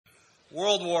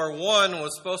World War I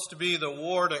was supposed to be the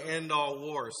war to end all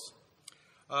wars.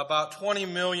 About 20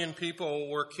 million people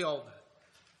were killed.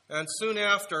 And soon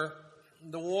after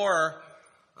the war,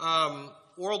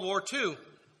 World War II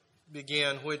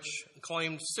began, which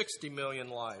claimed 60 million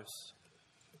lives.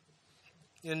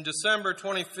 In December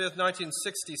 25th,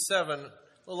 1967, a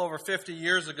little over 50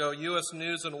 years ago, U.S.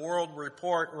 News and World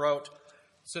Report wrote,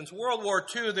 "Since World War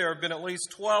II, there have been at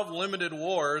least 12 limited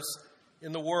wars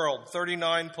in the world,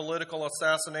 39 political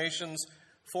assassinations,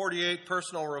 48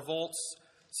 personal revolts,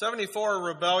 74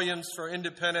 rebellions for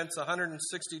independence,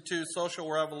 162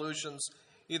 social revolutions,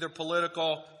 either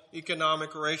political,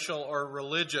 economic, racial, or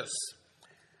religious."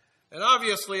 And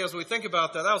obviously, as we think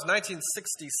about that, that was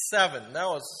 1967. That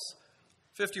was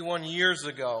 51 years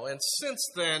ago. And since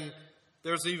then,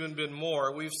 there's even been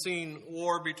more. We've seen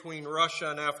war between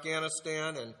Russia and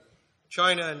Afghanistan, and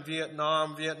China and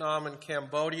Vietnam, Vietnam and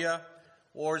Cambodia,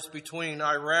 wars between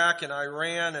Iraq and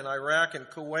Iran, and Iraq and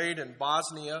Kuwait and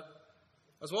Bosnia,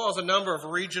 as well as a number of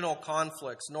regional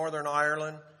conflicts: Northern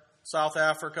Ireland, South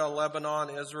Africa, Lebanon,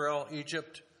 Israel,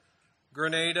 Egypt,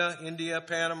 Grenada, India,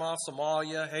 Panama,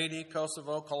 Somalia, Haiti,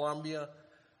 Kosovo, Colombia,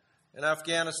 and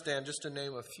Afghanistan, just to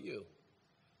name a few.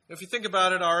 If you think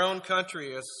about it, our own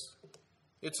country has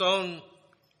its own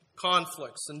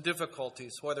conflicts and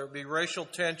difficulties, whether it be racial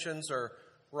tensions or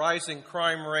rising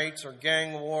crime rates or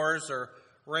gang wars or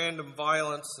random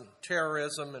violence and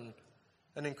terrorism and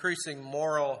an increasing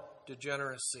moral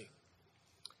degeneracy.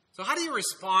 So how do you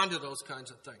respond to those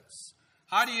kinds of things?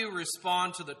 How do you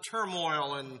respond to the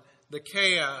turmoil and the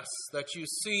chaos that you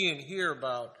see and hear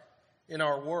about in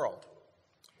our world?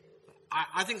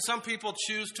 I think some people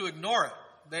choose to ignore it.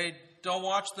 They don't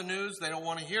watch the news. They don't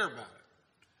want to hear about it.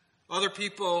 Other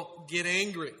people get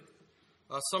angry.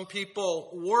 Some people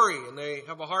worry and they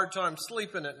have a hard time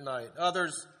sleeping at night.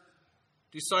 Others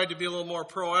decide to be a little more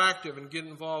proactive and get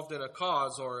involved in a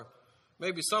cause, or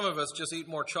maybe some of us just eat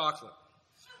more chocolate.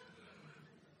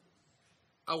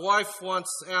 A wife once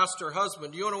asked her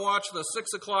husband, "Do you want to watch the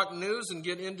 6 o'clock news and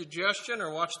get indigestion,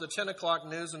 or watch the 10 o'clock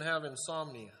news and have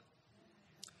insomnia?"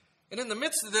 And in the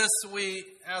midst of this, we,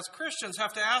 as Christians,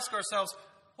 have to ask ourselves,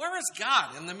 where is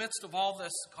God in the midst of all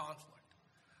this conflict?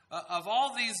 Of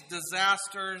all these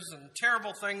disasters and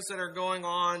terrible things that are going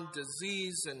on,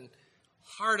 disease and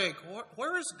heartache,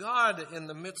 where is God in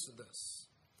the midst of this?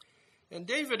 And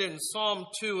David in Psalm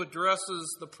 2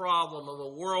 addresses the problem of a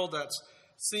world that's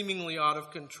seemingly out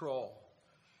of control.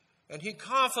 And he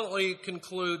confidently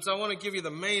concludes, I want to give you the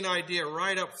main idea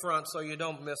right up front so you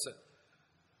don't miss it,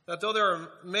 that though there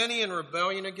are many in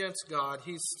rebellion against God,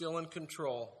 he's still in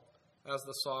control as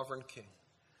the sovereign king.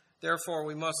 Therefore,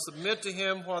 we must submit to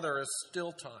him while there is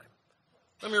still time.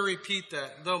 Let me repeat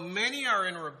that. Though many are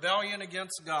in rebellion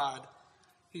against God,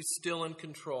 he's still in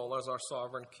control as our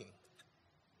sovereign king.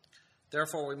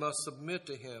 Therefore, we must submit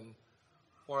to him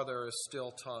while there is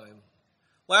still time.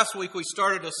 Last week, we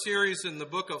started a series in the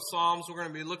book of Psalms. We're going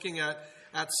to be looking at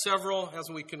several as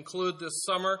we conclude this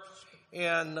summer.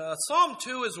 And Psalm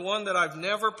 2 is one that I've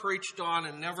never preached on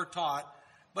and never taught,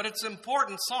 but it's an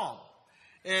important psalm.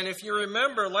 And if you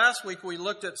remember, last week we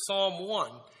looked at Psalm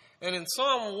 1. And in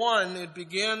Psalm 1, it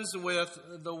begins with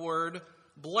the word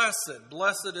blessed.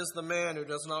 Blessed is the man who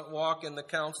does not walk in the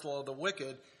counsel of the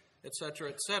wicked, etc.,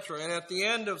 etc. And at the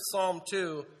end of Psalm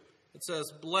 2, it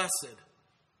says, blessed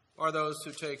are those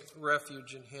who take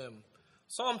refuge in him.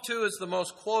 Psalm 2 is the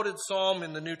most quoted psalm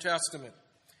in the New Testament.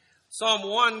 Psalm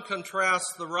 1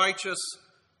 contrasts the righteous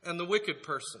and the wicked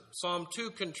person. Psalm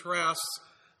 2 contrasts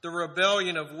the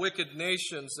rebellion of wicked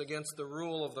nations against the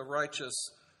rule of the righteous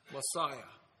Messiah.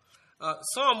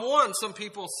 Psalm 1, some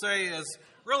people say, is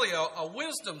really a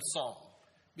wisdom psalm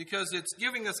because it's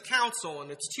giving us counsel and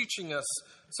it's teaching us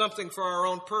something for our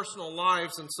own personal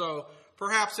lives, and so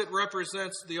perhaps it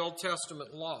represents the Old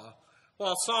Testament law.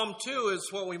 While Psalm 2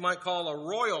 is what we might call a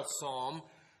royal psalm,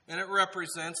 and it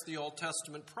represents the Old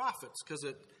Testament prophets because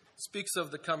it speaks of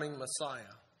the coming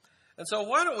Messiah. And so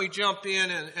why don't we jump in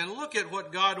and look at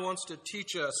what God wants to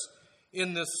teach us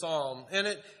in this psalm. And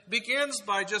it begins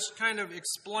by just kind of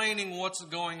explaining what's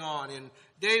going on in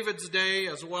David's day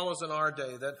as well as in our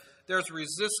day, that there's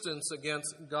resistance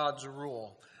against God's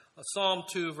rule. Psalm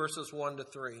 2, verses 1 to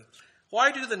 3.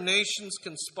 Why do the nations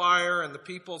conspire and the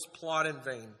peoples plot in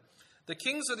vain? The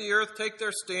kings of the earth take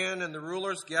their stand, and the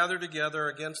rulers gather together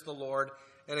against the Lord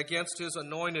and against his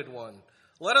anointed one.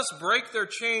 Let us break their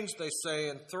chains, they say,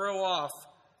 and throw off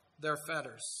their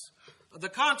fetters. The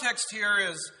context here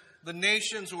is the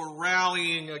nations were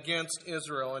rallying against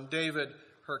Israel and David,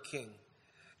 her king.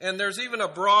 And there's even a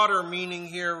broader meaning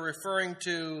here referring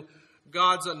to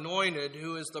God's anointed,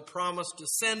 who is the promised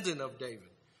descendant of David.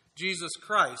 Jesus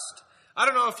Christ. I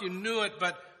don't know if you knew it,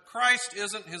 but Christ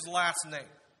isn't his last name.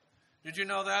 Did you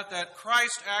know that? That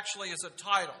Christ actually is a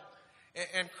title.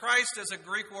 And Christ is a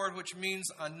Greek word which means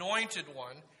anointed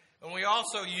one. And we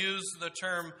also use the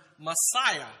term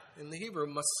Messiah in the Hebrew,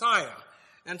 Messiah.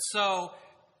 And so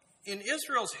in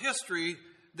Israel's history,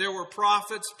 there were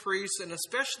prophets, priests, and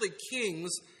especially kings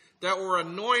that were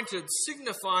anointed,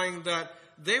 signifying that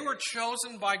they were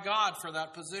chosen by God for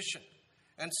that position.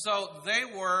 And so they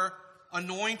were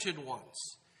anointed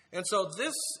ones. And so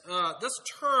this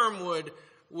term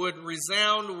would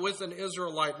resound with an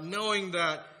Israelite, knowing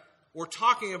that we're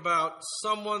talking about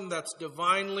someone that's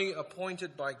divinely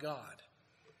appointed by God.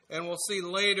 And we'll see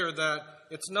later that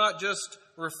it's not just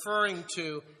referring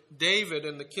to David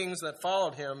and the kings that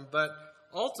followed him, but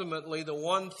ultimately the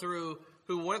one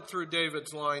who went through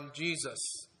David's line, Jesus,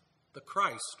 the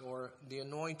Christ, or the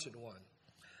anointed one.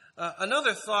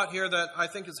 Another thought here that I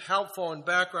think is helpful in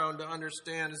background to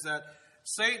understand is that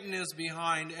Satan is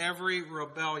behind every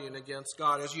rebellion against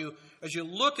God. As you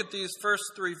look at these first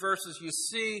three verses, you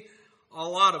see a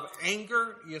lot of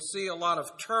anger, you see a lot of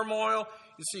turmoil,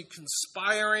 you see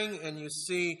conspiring, and you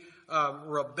see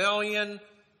rebellion.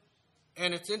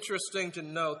 And it's interesting to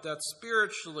note that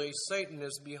spiritually, Satan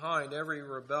is behind every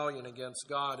rebellion against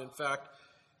God. In fact,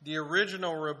 the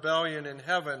original rebellion in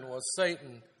heaven was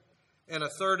Satan and a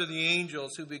third of the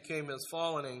angels who became his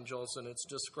fallen angels, and it's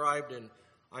described in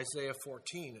Isaiah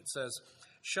 14. It says,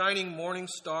 "Shining morning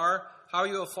star, how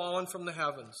you have fallen from the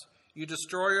heavens. You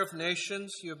destroyer of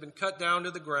nations, you have been cut down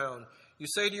to the ground. You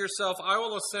say to yourself, I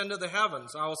will ascend to the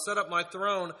heavens. I will set up my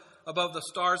throne above the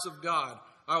stars of God.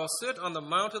 I will sit on the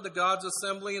mount of the God's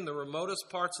assembly in the remotest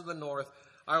parts of the north.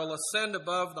 I will ascend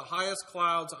above the highest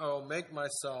clouds. I will make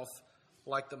myself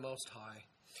like the Most High."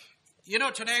 You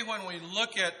know, today when we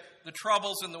look at the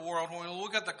troubles in the world, when we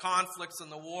look at the conflicts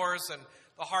and the wars and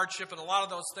the hardship and a lot of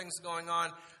those things going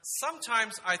on,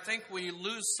 sometimes I think we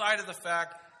lose sight of the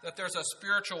fact that there's a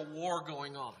spiritual war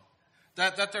going on,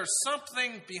 that there's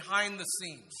something behind the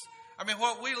scenes. I mean,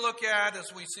 what we look at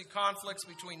as we see conflicts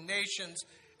between nations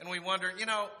and we wonder,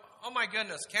 oh my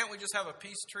goodness, can't we just have a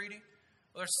peace treaty?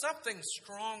 Well, there's something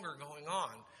stronger going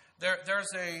on.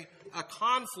 There's a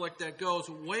conflict that goes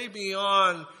way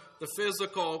beyond the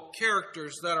physical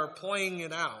characters that are playing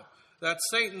it out, that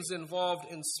Satan's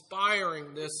involved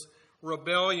inspiring this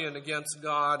rebellion against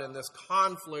God and this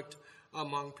conflict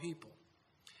among people.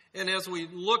 And as we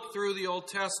look through the Old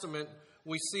Testament,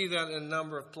 we see that in a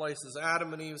number of places.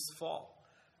 Adam and Eve's fall,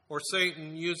 where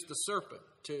Satan used the serpent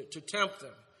to tempt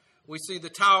them. We see the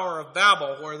Tower of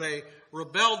Babel, where they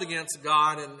rebelled against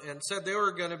God and said they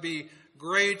were going to be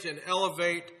great and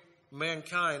elevate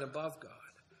mankind above God.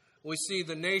 We see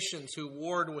the nations who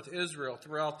warred with Israel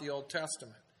throughout the Old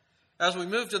Testament. As we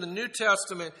move to the New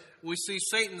Testament, we see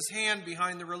Satan's hand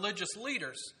behind the religious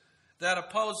leaders that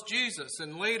opposed Jesus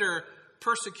and later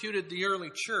persecuted the early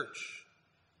church.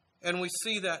 And we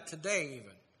see that today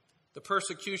even, the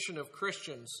persecution of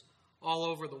Christians all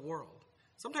over the world.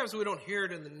 Sometimes we don't hear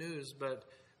it in the news, but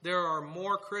there are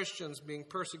more Christians being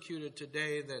persecuted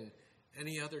today than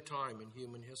any other time in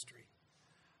human history.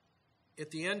 At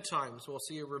the end times, we'll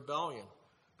see a rebellion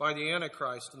by the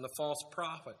Antichrist and the false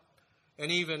prophet.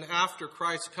 And even after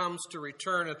Christ comes to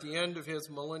return at the end of his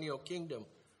millennial kingdom,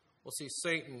 we'll see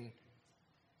Satan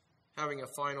having a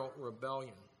final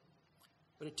rebellion.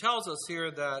 But it tells us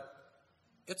here that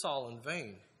it's all in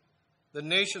vain. The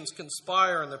nations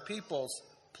conspire and the peoples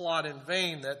plot in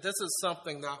vain, that this is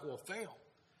something that will fail.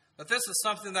 That this is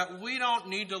something that we don't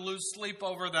need to lose sleep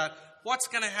over, that what's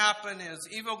going to happen? Is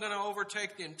evil going to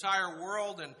overtake the entire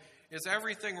world? And is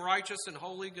everything righteous and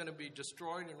holy going to be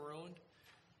destroyed and ruined?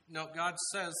 No, God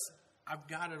says, I've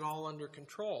got it all under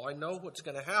control. I know what's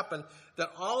going to happen.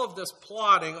 That all of this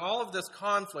plotting, all of this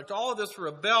conflict, all of this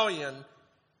rebellion,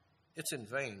 it's in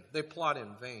vain. They plot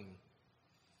in vain.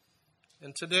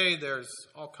 And today there's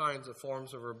all kinds of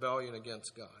forms of rebellion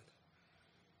against God.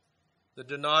 The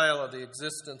denial of the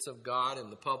existence of God in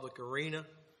the public arena,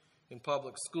 in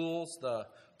public schools, the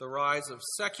rise of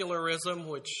secularism,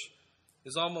 which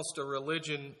is almost a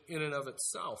religion in and of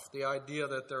itself, the idea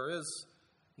that there is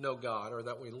no God or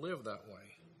that we live that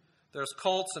way. There's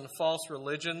cults and false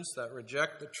religions that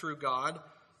reject the true God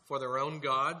for their own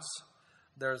gods.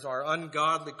 There's our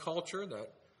ungodly culture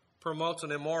that promotes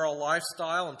an immoral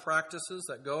lifestyle and practices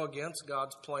that go against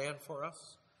God's plan for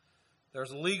us.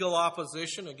 There's legal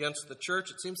opposition against the church.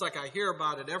 It seems like I hear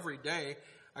about it every day.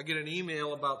 I get an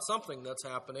email about something that's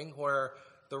happening where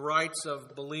the rights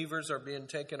of believers are being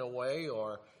taken away,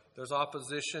 or there's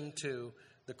opposition to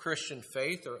the Christian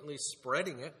faith, or at least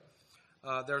spreading it.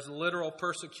 There's literal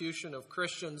persecution of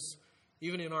Christians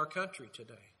even in our country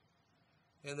today.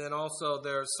 And then also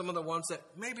there's some of the ones that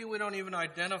maybe we don't even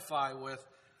identify with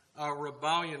a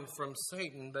rebellion from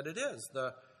Satan, but it is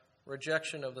the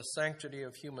rejection of the sanctity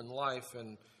of human life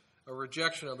and a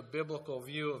rejection of the biblical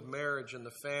view of marriage and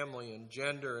the family and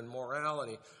gender and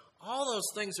morality. All those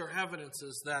things are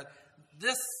evidences that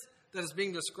this that is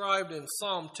being described in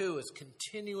Psalm 2 is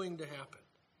continuing to happen.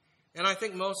 And I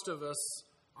think most of us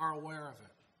are aware of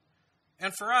it.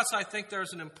 And for us, I think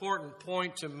there's an important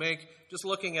point to make just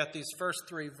looking at these first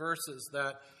 3 verses,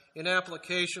 that in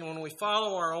application, when we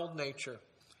follow our old nature,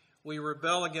 we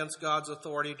rebel against God's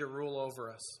authority to rule over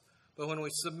us. But when we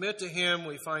submit to Him,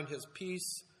 we find His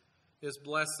peace, His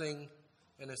blessing,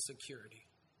 and His security.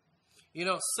 You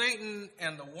know, Satan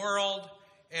and the world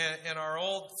and our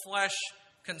old flesh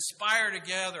conspire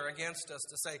together against us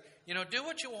to say, you know, do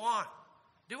what you want.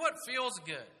 Do what feels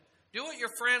good. Do what your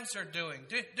friends are doing.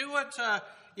 Do what,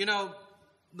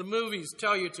 the movies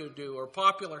tell you to do, or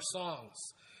popular songs.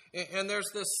 And there's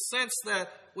this sense that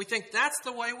we think that's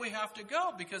the way we have to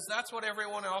go because that's what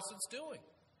everyone else is doing.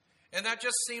 And that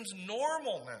just seems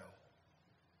normal now.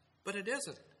 But it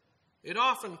isn't. It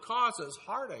often causes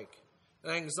heartache,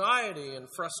 and anxiety, and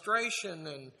frustration,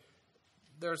 and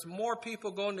there's more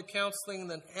people going to counseling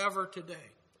than ever today,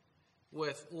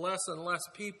 with less and less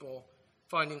people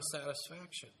finding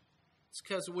satisfaction. It's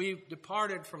because we've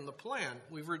departed from the plan.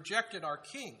 We've rejected our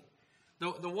King.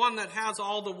 The one that has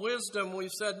all the wisdom,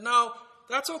 we've said, no,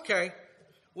 that's okay.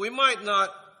 We might not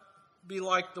be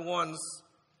like the ones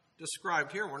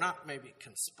described here. We're not maybe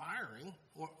conspiring.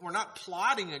 We're not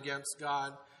plotting against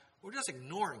God. We're just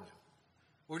ignoring Him.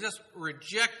 We're just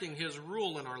rejecting His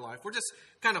rule in our life. We're just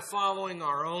kind of following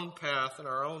our own path and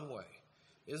our own way.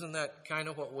 Isn't that kind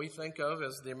of what we think of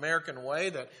as the American way,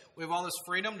 that we have all this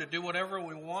freedom to do whatever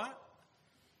we want?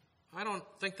 I don't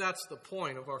think that's the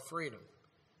point of our freedom.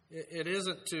 It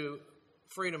isn't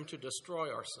freedom to destroy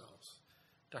ourselves,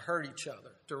 to hurt each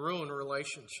other, to ruin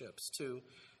relationships, to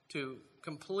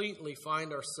completely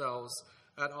find ourselves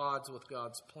at odds with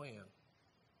God's plan.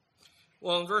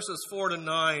 Well, in verses 4 to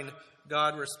 9,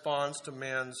 God responds to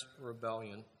man's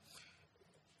rebellion.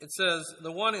 It says,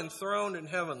 the one enthroned in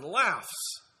heaven laughs.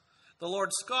 The Lord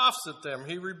scoffs at them.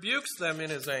 He rebukes them in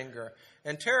His anger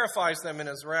and terrifies them in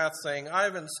His wrath, saying, I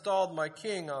have installed my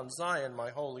king on Zion, my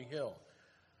holy hill.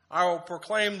 I will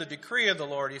proclaim the decree of the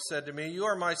Lord. He said to me, you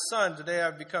are my son. Today I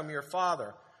have become your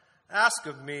father. Ask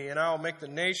of me, and I will make the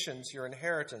nations your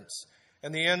inheritance,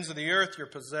 and the ends of the earth your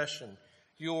possession.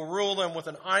 You will rule them with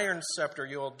an iron scepter.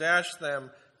 You will dash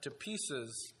them to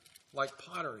pieces like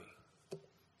pottery.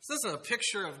 This isn't a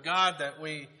picture of God that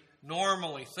we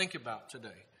normally think about today.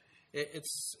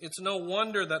 It's no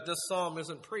wonder that this psalm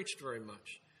isn't preached very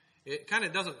much. It kind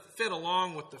of doesn't fit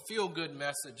along with the feel-good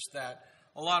message that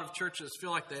a lot of churches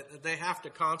feel like they have to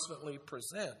constantly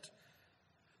present.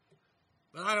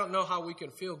 But I don't know how we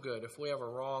can feel good if we have a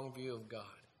wrong view of God.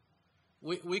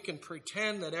 We can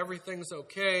pretend that everything's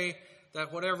okay,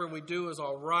 that whatever we do is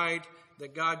all right,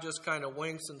 that God just kind of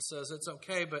winks and says it's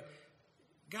okay, but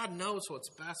God knows what's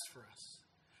best for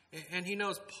us. And He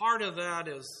knows part of that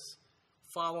is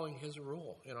following His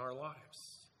rule in our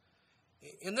lives.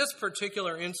 In this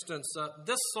particular instance,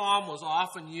 this psalm was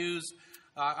often used,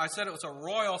 I said it was a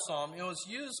royal psalm. It was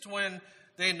used when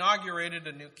they inaugurated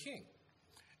a new king.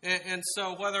 And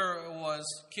so whether it was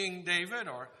King David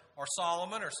or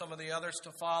Solomon or some of the others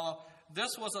to follow,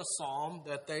 this was a psalm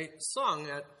that they sung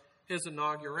at his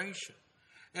inauguration.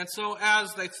 And so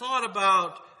as they thought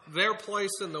about their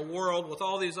place in the world with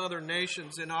all these other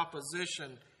nations in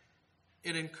opposition,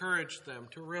 it encouraged them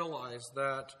to realize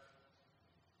that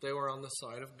they were on the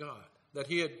side of God, that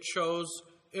He had chose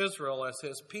Israel as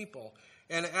His people.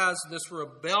 And as this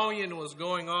rebellion was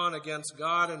going on against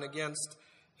God and against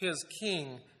His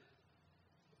king,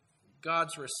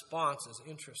 God's response is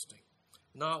interesting.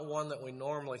 Not one that we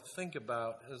normally think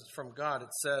about is from God.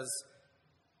 It says,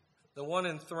 the one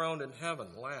enthroned in heaven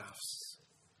laughs.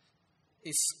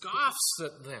 He scoffs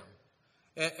at them.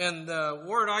 And the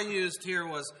word I used here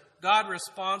was God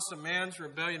responds to man's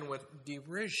rebellion with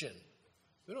derision.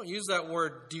 We don't use that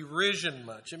word derision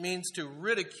much. It means to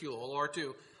ridicule or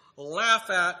to laugh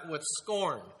at with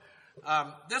scorn.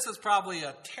 This is probably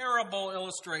a terrible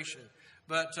illustration,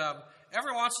 but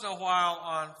every once in a while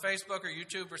on Facebook or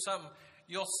YouTube or something,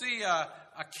 you'll see a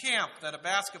camp that a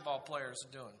basketball player is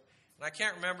doing. And I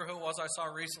can't remember who it was I saw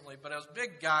recently, but it was a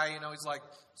big guy, he's like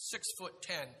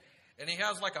 6'10", and he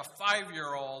has like a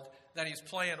 5-year-old that he's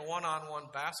playing one-on-one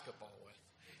basketball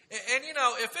with. And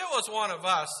if it was one of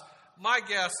us, my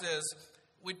guess is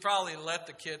we'd probably let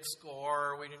the kid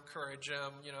score, we'd encourage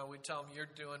him, we'd tell him you're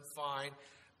doing fine.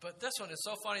 But this one is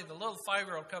so funny. The little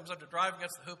 5-year-old comes up to drive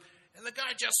against the hoop, and the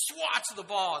guy just swats the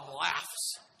ball and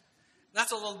laughs.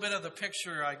 That's a little bit of the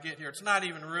picture I get here. It's not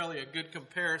even really a good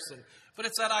comparison. But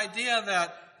it's that idea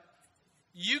that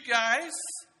you guys,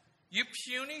 you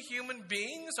puny human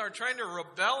beings, are trying to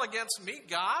rebel against me,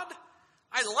 God?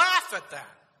 I laugh at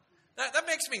that. That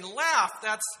makes me laugh.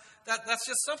 That's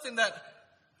just something that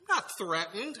I'm not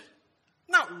threatened.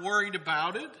 I'm not worried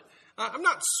about it. I'm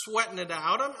not sweating it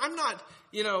out. I'm not,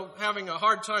 having a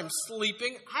hard time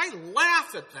sleeping. I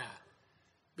laugh at that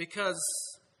because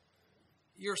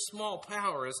your small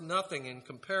power is nothing in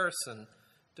comparison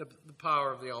to the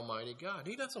power of the Almighty God.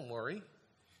 He doesn't worry.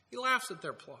 He laughs at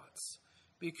their plots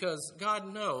because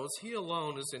God knows He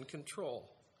alone is in control.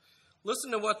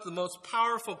 Listen to what the most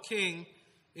powerful king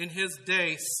in his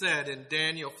day said in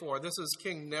Daniel 4. This is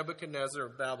King Nebuchadnezzar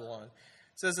of Babylon.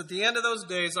 It says, "At the end of those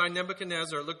days, I,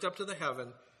 Nebuchadnezzar, looked up to the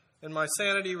heaven, and my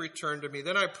sanity returned to me.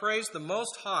 Then I praised the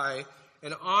Most High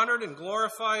and honored and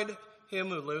glorified Him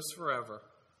who lives forever.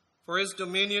 For His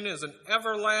dominion is an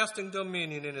everlasting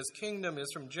dominion, and His kingdom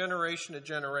is from generation to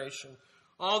generation.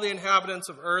 All the inhabitants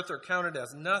of earth are counted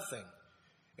as nothing.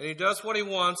 And He does what He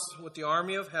wants with the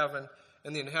army of heaven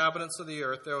and the inhabitants of the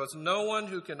earth. There is no one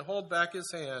who can hold back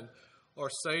His hand or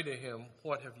say to Him,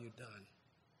 'What have you done?'"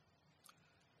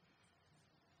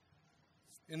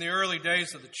 In the early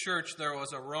days of the church, there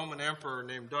was a Roman emperor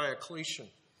named Diocletian.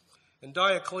 And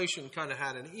Diocletian kind of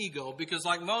had an ego because,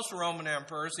 like most Roman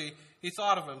emperors, he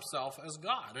thought of himself as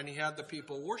God, and he had the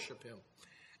people worship him.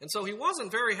 And so he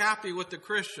wasn't very happy with the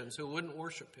Christians who wouldn't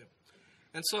worship him.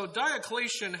 And so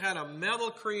Diocletian had a medal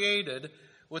created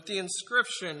with the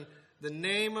inscription, "The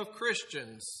name of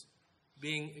Christians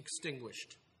being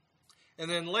extinguished."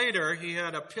 And then later, he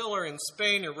had a pillar in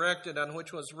Spain erected on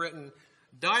which was written,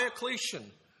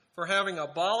 "Diocletian, for having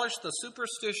abolished the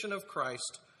superstition of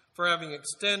Christ, for having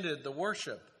extended the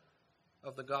worship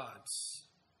of the gods."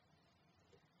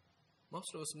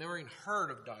 Most of us never even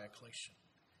heard of Diocletian.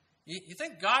 You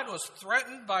think God was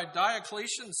threatened by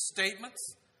Diocletian's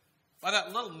statements? By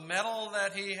that little medal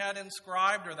that he had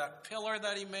inscribed or that pillar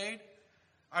that he made?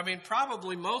 I mean,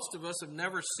 probably most of us have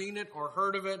never seen it or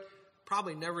heard of it.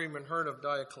 Probably never even heard of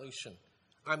Diocletian.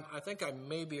 I think I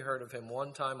maybe heard of him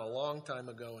one time, a long time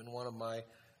ago, in one of my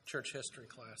church history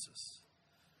classes.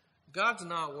 God's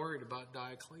not worried about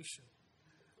Diocletian.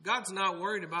 God's not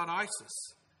worried about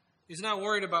ISIS. He's not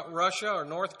worried about Russia or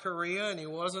North Korea, and He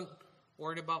wasn't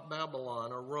worried about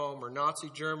Babylon or Rome or Nazi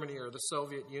Germany or the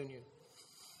Soviet Union.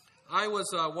 I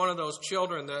was one of those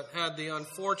children that had the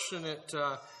unfortunate,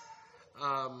 I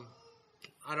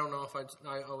don't know if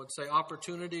I would say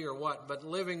opportunity or what, but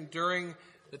living during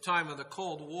the time of the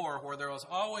Cold War where there was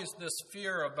always this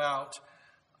fear about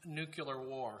nuclear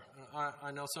war.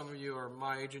 I know some of you are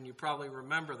my age and you probably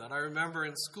remember that. I remember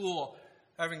in school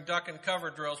having duck and cover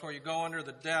drills where you go under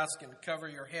the desk and cover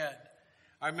your head.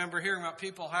 I remember hearing about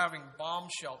people having bomb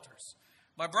shelters.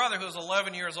 My brother, who was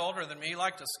 11 years older than me, he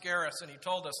liked to scare us, and he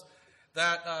told us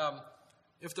that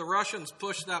if the Russians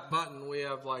push that button, we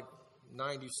have like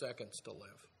 90 seconds to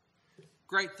live.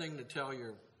 Great thing to tell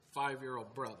your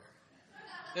 5-year-old brother.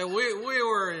 And we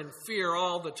were in fear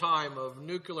all the time of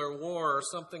nuclear war or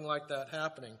something like that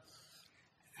happening.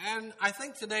 And I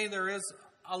think today there is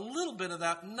a little bit of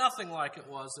that, nothing like it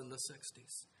was in the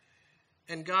 60s.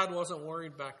 And God wasn't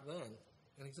worried back then,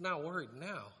 and He's not worried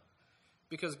now.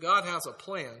 Because God has a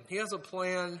plan. He has a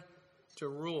plan to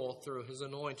rule through His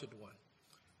anointed one.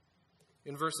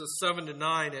 In verses 7 to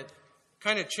 9, it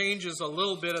kind of changes a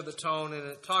little bit of the tone, and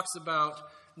it talks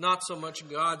about not so much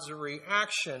God's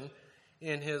reaction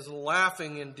in His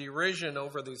laughing in derision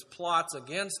over these plots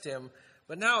against Him,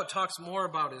 but now it talks more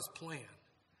about His plan.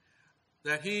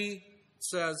 That He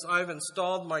says, "I've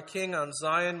installed my king on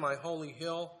Zion, my holy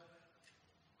hill.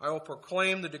 I will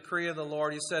proclaim the decree of the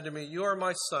Lord. He said to me, 'You are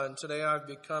my son. Today I have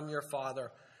become your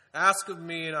father. Ask of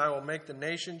me, and I will make the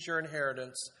nations your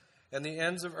inheritance, and the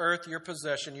ends of earth your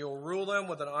possession. You will rule them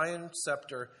with an iron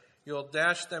scepter. You will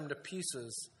dash them to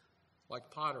pieces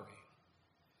like pottery.'"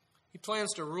 He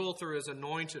plans to rule through His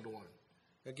anointed one.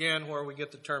 Again, where we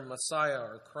get the term Messiah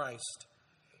or Christ,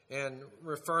 and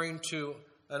referring to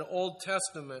an Old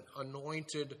Testament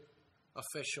anointed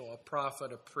official, a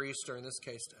prophet, a priest, or in this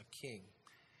case, a king.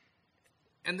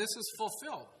 And this is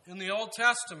fulfilled. In the Old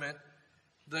Testament,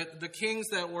 the kings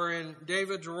that were in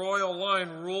David's royal line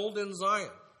ruled in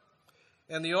Zion.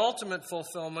 And the ultimate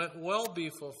fulfillment will be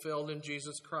fulfilled in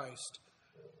Jesus Christ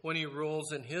when He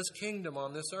rules in His kingdom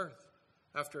on this earth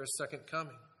after His second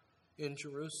coming in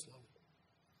Jerusalem.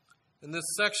 And this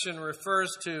section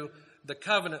refers to the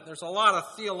covenant. There's a lot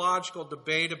of theological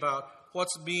debate about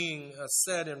what's being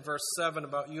said in verse 7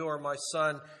 about you are my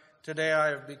son, today I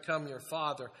have become your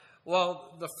father.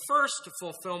 Well, the first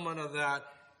fulfillment of that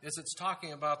is it's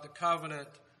talking about the covenant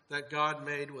that God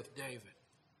made with David,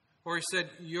 where he said,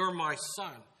 you're my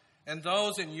son, and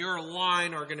those in your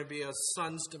line are going to be as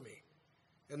sons to me.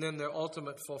 And then the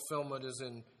ultimate fulfillment is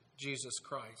in Jesus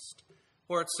Christ,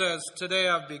 where it says, today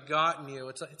I've begotten you.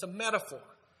 It's a metaphor.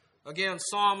 Again,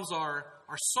 Psalms are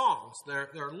songs.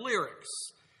 They're lyrics.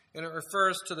 And it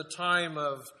refers to the time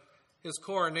of his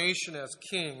coronation as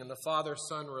king and the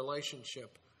father-son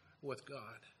relationship with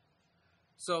God.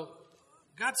 So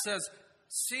God says,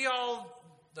 see all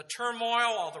the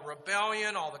turmoil, all the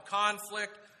rebellion, all the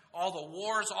conflict, all the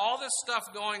wars, all this stuff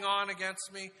going on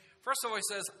against me. First of all, he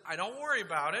says, I don't worry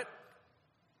about it.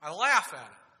 I laugh at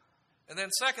it. And then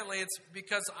secondly, it's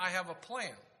because I have a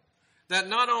plan. That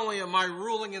not only am I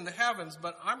ruling in the heavens,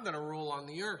 but I'm going to rule on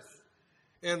the earth.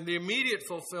 And the immediate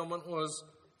fulfillment was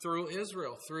through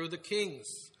Israel, through the kings,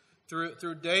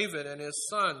 through David and his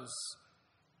sons.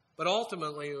 But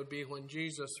ultimately, it would be when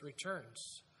Jesus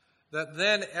returns. That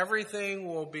then everything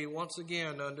will be once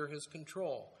again under his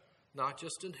control. Not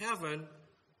just in heaven,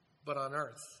 but on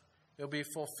earth. It will be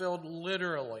fulfilled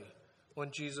literally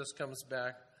when Jesus comes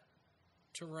back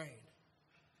to reign.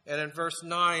 And in verse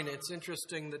 9, it's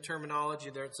interesting, the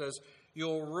terminology there. It says,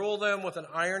 you'll rule them with an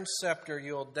iron scepter.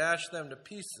 You'll dash them to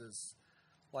pieces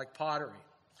like pottery.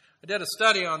 I did a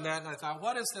study on that, and I thought,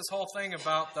 what is this whole thing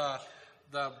about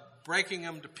the breaking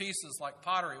them to pieces like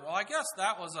pottery? Well, I guess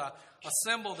that was a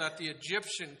symbol that the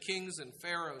Egyptian kings and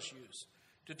pharaohs used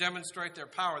to demonstrate their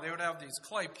power. They would have these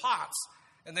clay pots,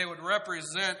 and they would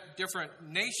represent different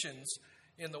nations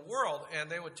in the world,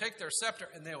 and they would take their scepter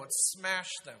and they would smash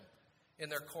them in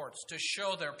their courts to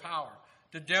show their power,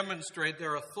 to demonstrate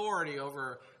their authority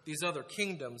over these other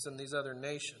kingdoms and these other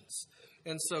nations.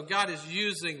 And so God is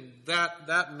using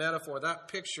that metaphor, that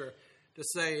picture, to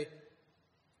say,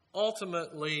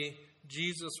 ultimately,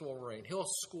 Jesus will reign. He'll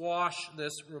squash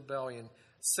this rebellion.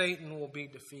 Satan will be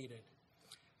defeated.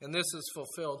 And this is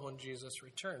fulfilled when Jesus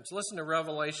returns. Listen to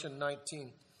Revelation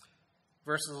 19,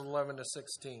 verses 11 to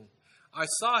 16. I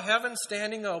saw heaven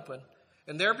standing open,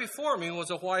 and there before me was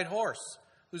a white horse,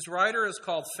 whose rider is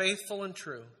called Faithful and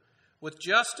True. With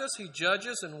justice he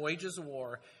judges and wages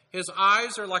war. His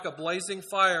eyes are like a blazing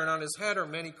fire, and on his head are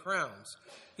many crowns.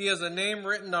 He has a name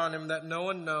written on him that no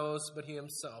one knows but he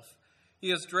himself.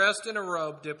 He is dressed in a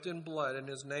robe dipped in blood, and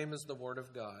his name is the Word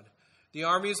of God. The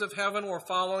armies of heaven were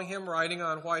following him, riding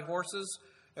on white horses,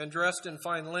 and dressed in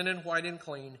fine linen, white and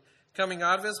clean. Coming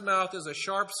out of his mouth is a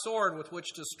sharp sword with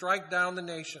which to strike down the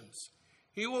nations.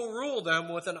 He will rule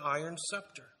them with an iron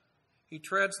scepter. He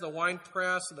treads the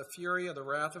winepress of the fury of the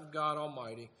wrath of God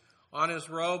Almighty. On his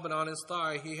robe and on his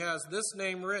thigh he has this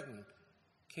name written,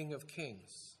 King of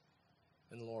Kings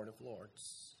and Lord of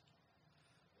Lords.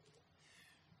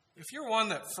 If you're one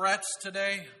that frets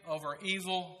today over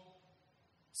evil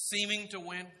seeming to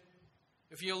win,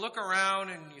 if you look around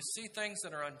and you see things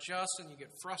that are unjust and you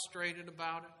get frustrated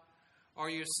about it, or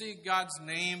you see God's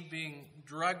name being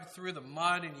dragged through the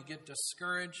mud and you get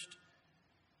discouraged,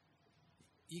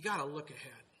 you got to look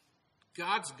ahead.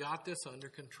 God's got this under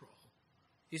control.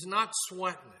 He's not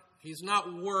sweating it. He's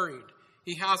not worried.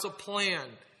 He has a plan.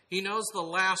 He knows the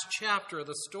last chapter of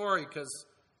the story because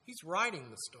he's writing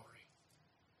the story.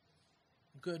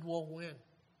 Good will win.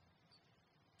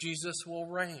 Jesus will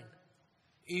reign.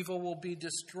 Evil will be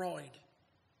destroyed.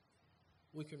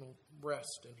 We can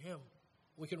rest in him.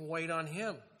 We can wait on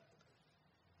him.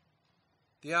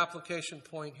 The application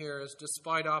point here is,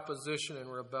 despite opposition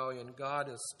and rebellion, God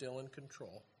is still in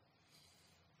control.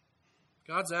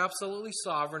 God's absolutely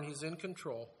sovereign. He's in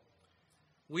control.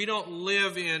 We don't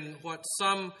live in what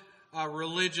some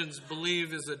religions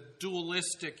believe is a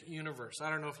dualistic universe. I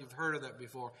don't know if you've heard of that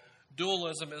before.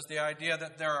 Dualism is the idea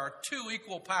that there are two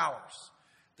equal powers,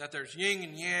 that there's yin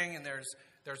and yang, and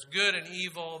there's good and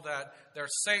evil, that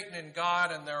there's Satan and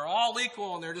God, and they're all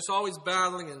equal, and they're just always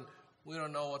battling, and we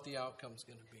don't know what the outcome's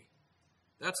going to be.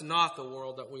 That's not the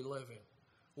world that we live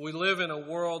in. We live in a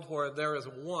world where there is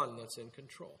one that's in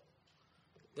control.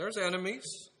 There's enemies,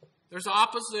 there's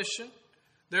opposition,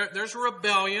 there's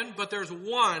rebellion, but there's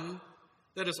one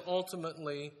that is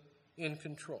ultimately in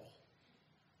control.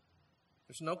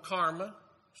 There's no karma,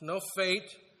 there's no fate,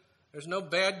 there's no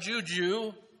bad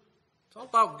juju. It's all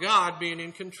about God being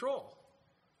in control.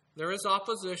 There is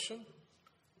opposition,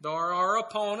 there are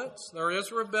opponents, there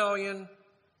is rebellion,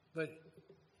 but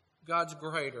God's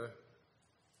greater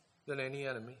than any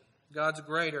enemy. God's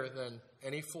greater than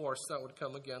any force that would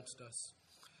come against us.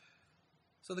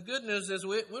 So the good news is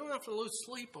we don't have to lose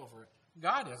sleep over it.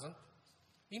 God isn't.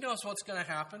 He knows what's going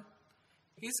to happen.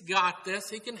 He's got this.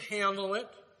 He can handle it.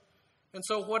 And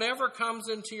so whatever comes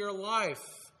into your life,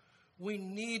 we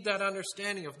need that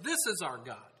understanding of this is our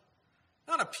God.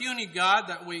 Not a puny God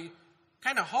that we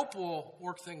kind of hope will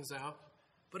work things out,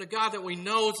 but a God that we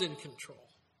know is in control.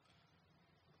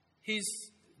 He's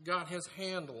got his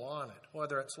handle on it,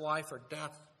 whether it's life or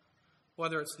death,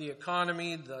 whether it's the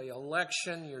economy, the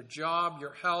election, your job,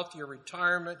 your health, your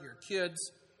retirement, your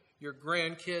kids, your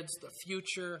grandkids, the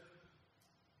future.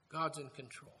 God's in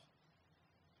control.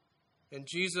 And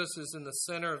Jesus is in the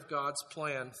center of God's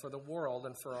plan for the world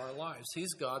and for our lives.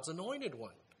 He's God's anointed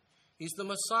one. He's the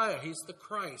Messiah. He's the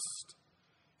Christ.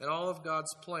 And all of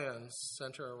God's plans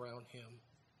center around him.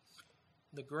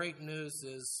 The great news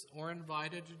is we're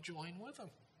invited to join with him.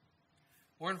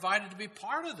 We're invited to be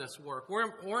part of this work.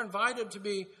 We're invited to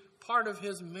be part of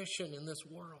his mission in this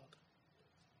world.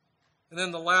 And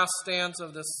then the last stanza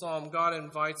of this psalm, God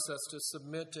invites us to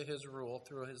submit to his rule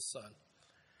through his Son.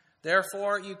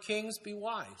 Therefore, you kings, be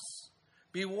wise.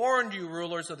 Be warned, you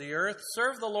rulers of the earth.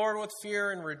 Serve the Lord with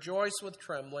fear and rejoice with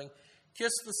trembling.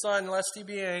 Kiss the Son, lest he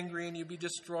be angry and you be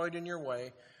destroyed in your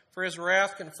way. For his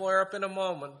wrath can flare up in a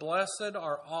moment. Blessed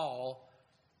are all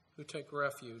who take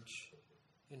refuge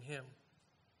in him.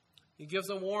 He gives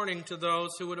a warning to those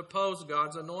who would oppose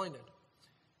God's anointed.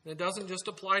 And it doesn't just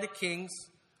apply to kings,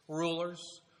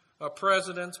 rulers,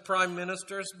 presidents, prime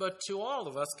ministers, but to all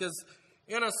of us. Because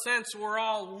in a sense, we're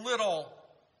all little,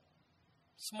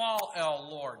 small L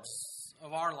lords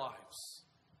of our lives.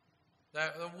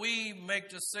 That we make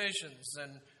decisions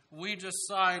and we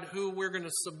decide who we're going to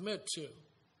submit to.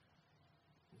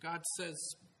 God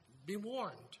says, be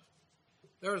warned.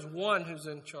 There is one who's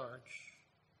in charge.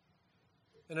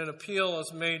 And an appeal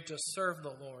is made to serve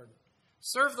the Lord.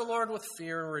 Serve the Lord with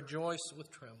fear and rejoice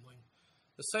with trembling.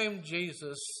 The same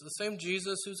Jesus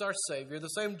who's our Savior, the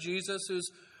same Jesus who's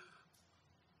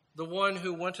the one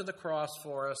who went to the cross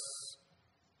for us,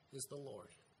 is the Lord.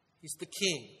 He's the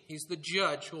King. He's the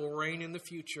judge who will reign in the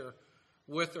future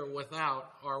with or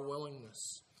without our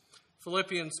willingness.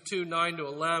 Philippians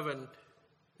 2:9-11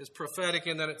 is prophetic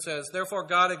in that it says, Therefore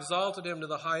God exalted him to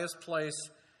the highest place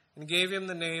and gave him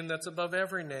the name that's above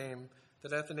every name,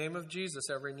 that at the name of Jesus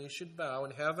every knee should bow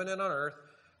in heaven and on earth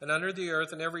and under the earth,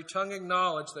 and every tongue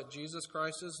acknowledge that Jesus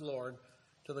Christ is Lord,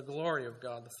 to the glory of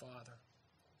God the Father.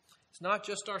 He's not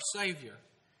just our Savior.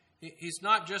 He's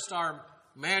not just our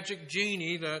magic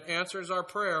genie that answers our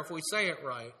prayer if we say it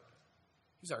right.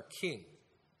 He's our King.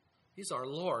 He's our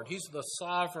Lord. He's the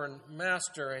sovereign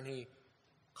master, and he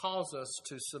calls us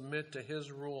to submit to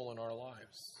his rule in our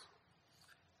lives.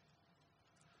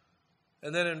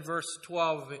 And then in verse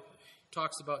 12, it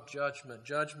talks about judgment.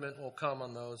 Judgment will come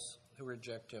on those who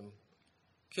reject him.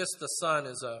 Kiss the Son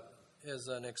is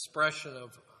an expression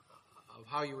of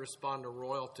how you respond to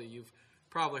royalty. You've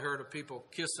probably heard of people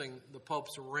kissing the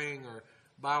Pope's ring or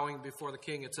bowing before the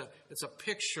king. It's a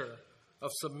picture of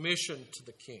submission to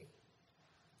the king.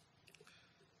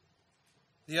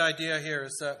 The idea here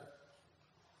is that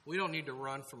we don't need to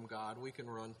run from God. We can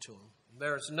run to him.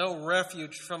 There's no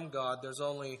refuge from God. There's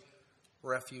only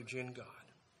refuge in God.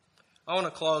 I want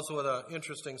to close with an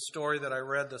interesting story that I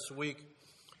read this week. It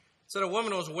said a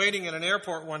woman was waiting at an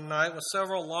airport one night with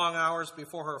several long hours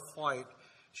before her flight.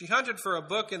 She hunted for a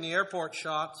book in the airport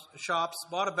shops,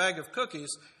 bought a bag of cookies,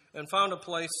 and found a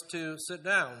place to sit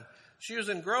down. She was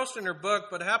engrossed in her book,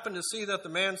 but happened to see that the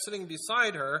man sitting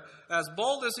beside her, as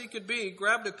bold as he could be,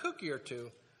 grabbed a cookie or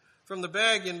two from the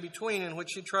bag in between, in which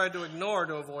she tried to ignore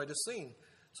to avoid a scene.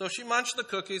 So she munched the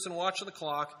cookies and watched the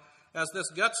clock as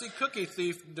this gutsy cookie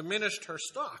thief diminished her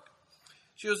stock.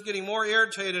 She was getting more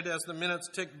irritated as the minutes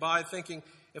ticked by, thinking,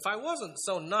 if I wasn't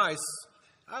so nice,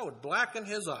 I would blacken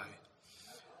his eye.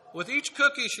 With each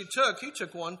cookie she took, he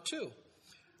took one too.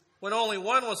 When only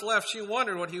one was left, she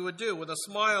wondered what he would do. With a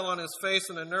smile on his face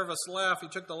and a nervous laugh, he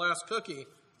took the last cookie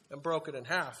and broke it in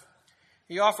half.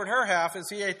 He offered her half as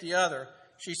he ate the other.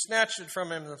 She snatched it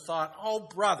from him and thought, oh,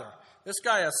 brother, this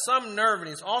guy has some nerve and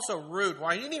he's also rude.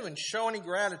 Why, he didn't even show any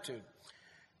gratitude.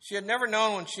 She had never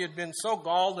known when she had been so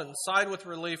galled and sighed with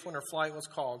relief when her flight was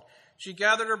called. She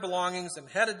gathered her belongings and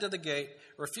headed to the gate,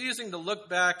 refusing to look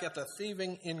back at the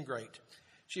thieving ingrate.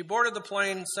 She boarded the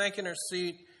plane, sank in her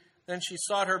seat. Then she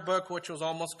sought her book, which was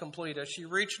almost complete. As she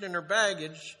reached in her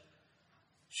baggage,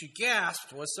 she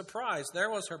gasped with surprise.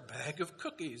 There was her bag of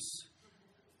cookies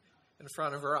in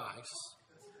front of her eyes.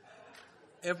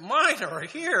 If mine are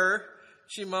here,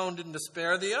 she moaned in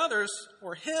despair, the others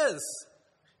were his.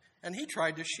 And he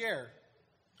tried to share.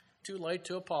 Too late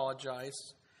to apologize.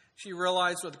 She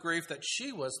realized with grief that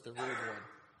she was the rude one,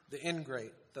 the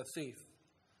ingrate, the thief.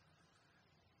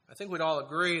 I think we'd all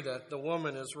agree that the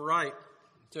woman is right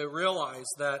to realize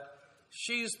that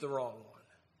she's the wrong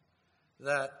one.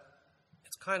 That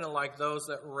it's kind of like those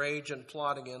that rage and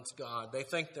plot against God. They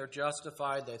think they're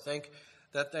justified. They think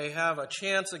that they have a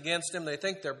chance against Him. They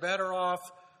think they're better off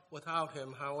without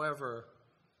Him. However,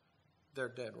 they're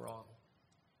dead wrong.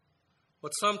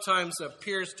 What sometimes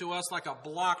appears to us like a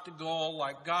blocked goal,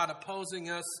 like God opposing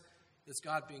us, is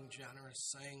God being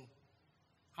generous, saying,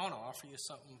 I want to offer you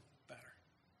something better.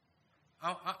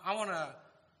 I want to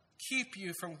keep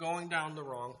you from going down the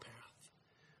wrong path.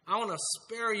 I want to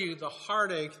spare you the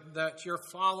heartache that you're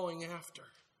following after.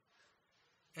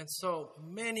 And so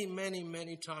many, many,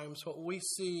 many times what we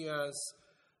see as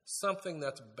something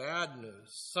that's bad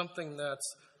news, something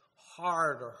that's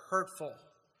hard or hurtful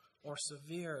or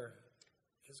severe,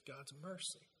 is God's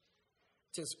mercy.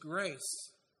 It's His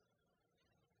grace.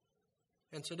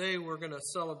 And today we're going to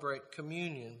celebrate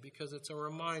communion because it's a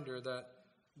reminder that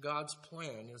God's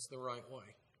plan is the right way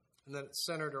and that it's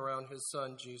centered around His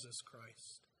Son, Jesus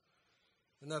Christ.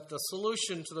 And that the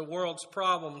solution to the world's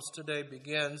problems today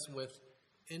begins with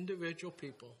individual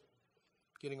people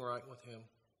getting right with Him.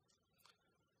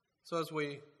 So as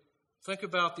we think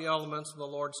about the elements of the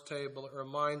Lord's table, it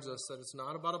reminds us that it's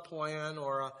not about a plan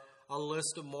or a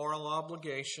list of moral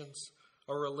obligations,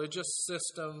 a religious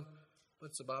system, but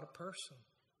it's about a person,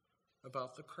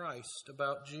 about the Christ,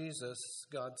 about Jesus,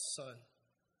 God's Son.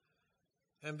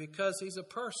 And because He's a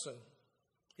person,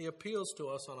 He appeals to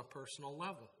us on a personal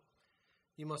level.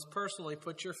 You must personally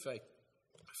put your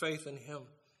faith in Him.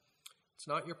 It's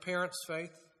not your parents'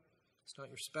 faith. It's not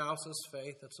your spouse's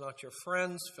faith. It's not your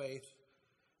friend's faith.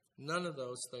 None of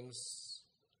those things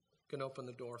can open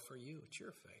the door for you. It's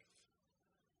your faith.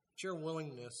 It's your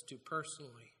willingness to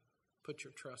personally put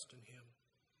your trust in Him.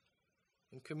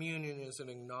 And communion is an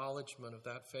acknowledgement of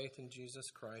that faith in Jesus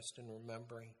Christ and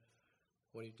remembering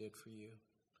what He did for you.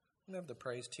 And have the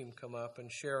praise team come up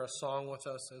and share a song with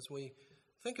us as we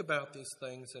think about these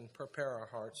things and prepare our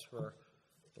hearts for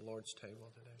the Lord's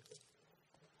table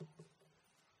today.